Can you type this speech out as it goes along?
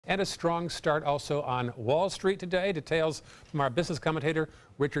and a strong start also on Wall Street today. Details from our business commentator,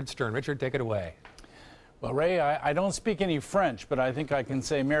 Richard Stern. Richard, take it away. Well, Ray, I don't speak any French, but I think I can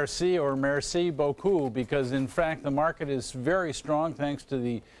say merci or merci beaucoup because, in fact, the market is very strong thanks to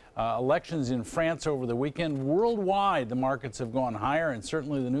the elections in France over the weekend. Worldwide, the markets have gone higher, and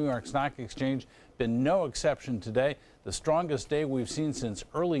certainly the New York Stock Exchange been no exception today. The strongest day we've seen since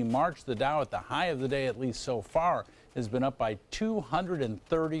early March. The Dow at the high of the day, at least so far, has been up by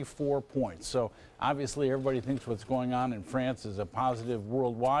 234 points. So obviously everybody thinks what's going on in France is a positive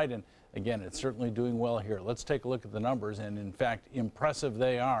worldwide, and again, it's certainly doing well here. Let's take a look at the numbers, and in fact, impressive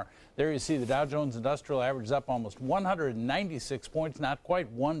they are. There you see the Dow Jones Industrial Average is up almost 196 points, not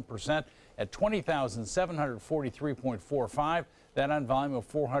quite 1%, at 20,743.45. That on volume of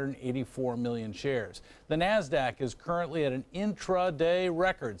 484 million shares. The NASDAQ is currently at an intraday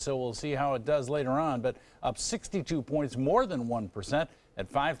record, so we'll see how it does later on, but up 62 points, more than 1%,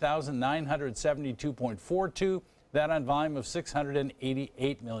 at 5,972.42. That on volume of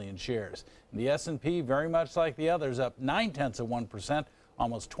 688 million shares. The S&P, very much like the others, up 0.9%,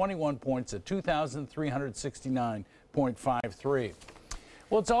 almost 21 points at 2,369.53.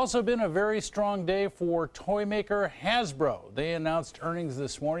 Well, it's also been a very strong day for toy maker Hasbro. They announced earnings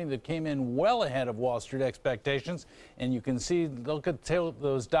this morning that came in well ahead of Wall Street expectations. And you can see, look at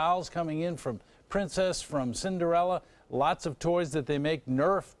those dolls coming in from Princess, from Cinderella, lots of toys that they make,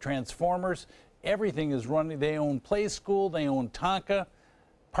 Nerf, Transformers. Everything is running. They own Play School, they own Tonka,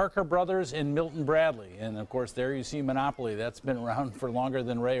 Parker Brothers, and Milton Bradley. And of course, there you see Monopoly. That's been around for longer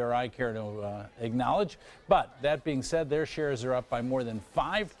than Ray or I care to acknowledge. But that being said, their shares are up by more than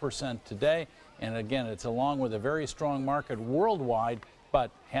 5% today. And again, it's along with a very strong market worldwide.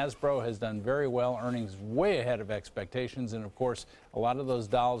 But Hasbro has done very well, earnings way ahead of expectations. And of course, a lot of those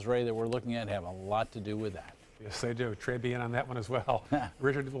dolls, Ray, that we're looking at have a lot to do with that. Yes, they do. Trey be in on that one as well.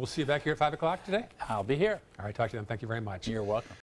 Richard, we'll see you back here at 5 o'clock today. I'll be here. All right, talk to you then. Thank you very much. You're welcome.